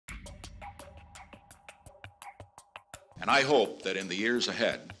And I hope that in the years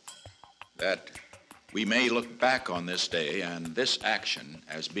ahead, that we may look back on this day and this action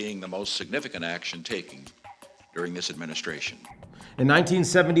as being the most significant action taken during this administration. In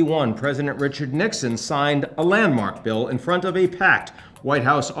 1971, President Richard Nixon signed a landmark bill in front of a packed White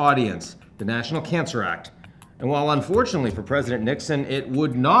House audience, the National Cancer Act. And while unfortunately for President Nixon, it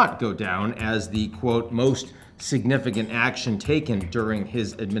would not go down as the, quote, most significant action taken during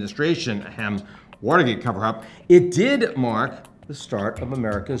his administration, Watergate cover-up, it did mark the start of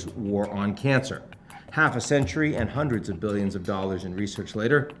America's war on cancer. Half a century and hundreds of billions of dollars in research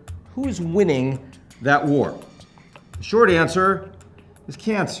later, who is winning that war? The short answer is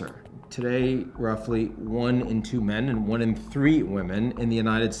cancer. Today, roughly 1 in 2 men and 1 in 3 women in the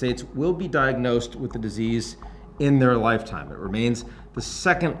United States will be diagnosed with the disease in their lifetime. It remains the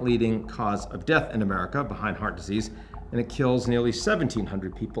second leading cause of death in America behind heart disease, and it kills nearly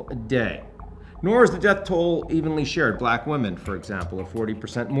 1,700 people a day. Nor is the death toll evenly shared. Black women, for example, are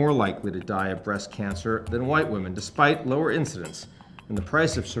 40% more likely to die of breast cancer than white women, despite lower incidence. And the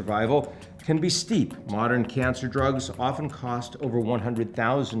price of survival can be steep. Modern cancer drugs often cost over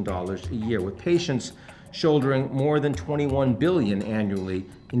 $100,000 a year, with patients shouldering more than $21 billion annually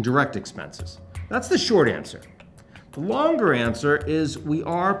in direct expenses. That's the short answer. The longer answer is we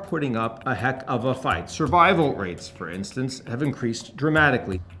are putting up a heck of a fight. Survival rates, for instance, have increased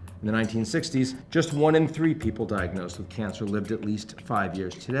dramatically. In the 1960s, just 1 in 3 people diagnosed with cancer lived at least 5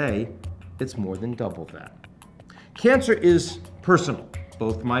 years. Today, it's more than double that. Cancer is personal.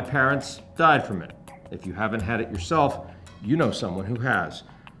 Both my parents died from it. If you haven't had it yourself, you know someone who has.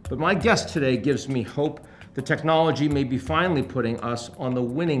 But my guest today gives me hope the technology may be finally putting us on the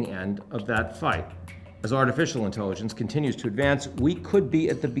winning end of that fight. As artificial intelligence continues to advance, we could be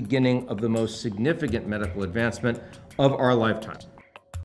at the beginning of the most significant medical advancement of our lifetime.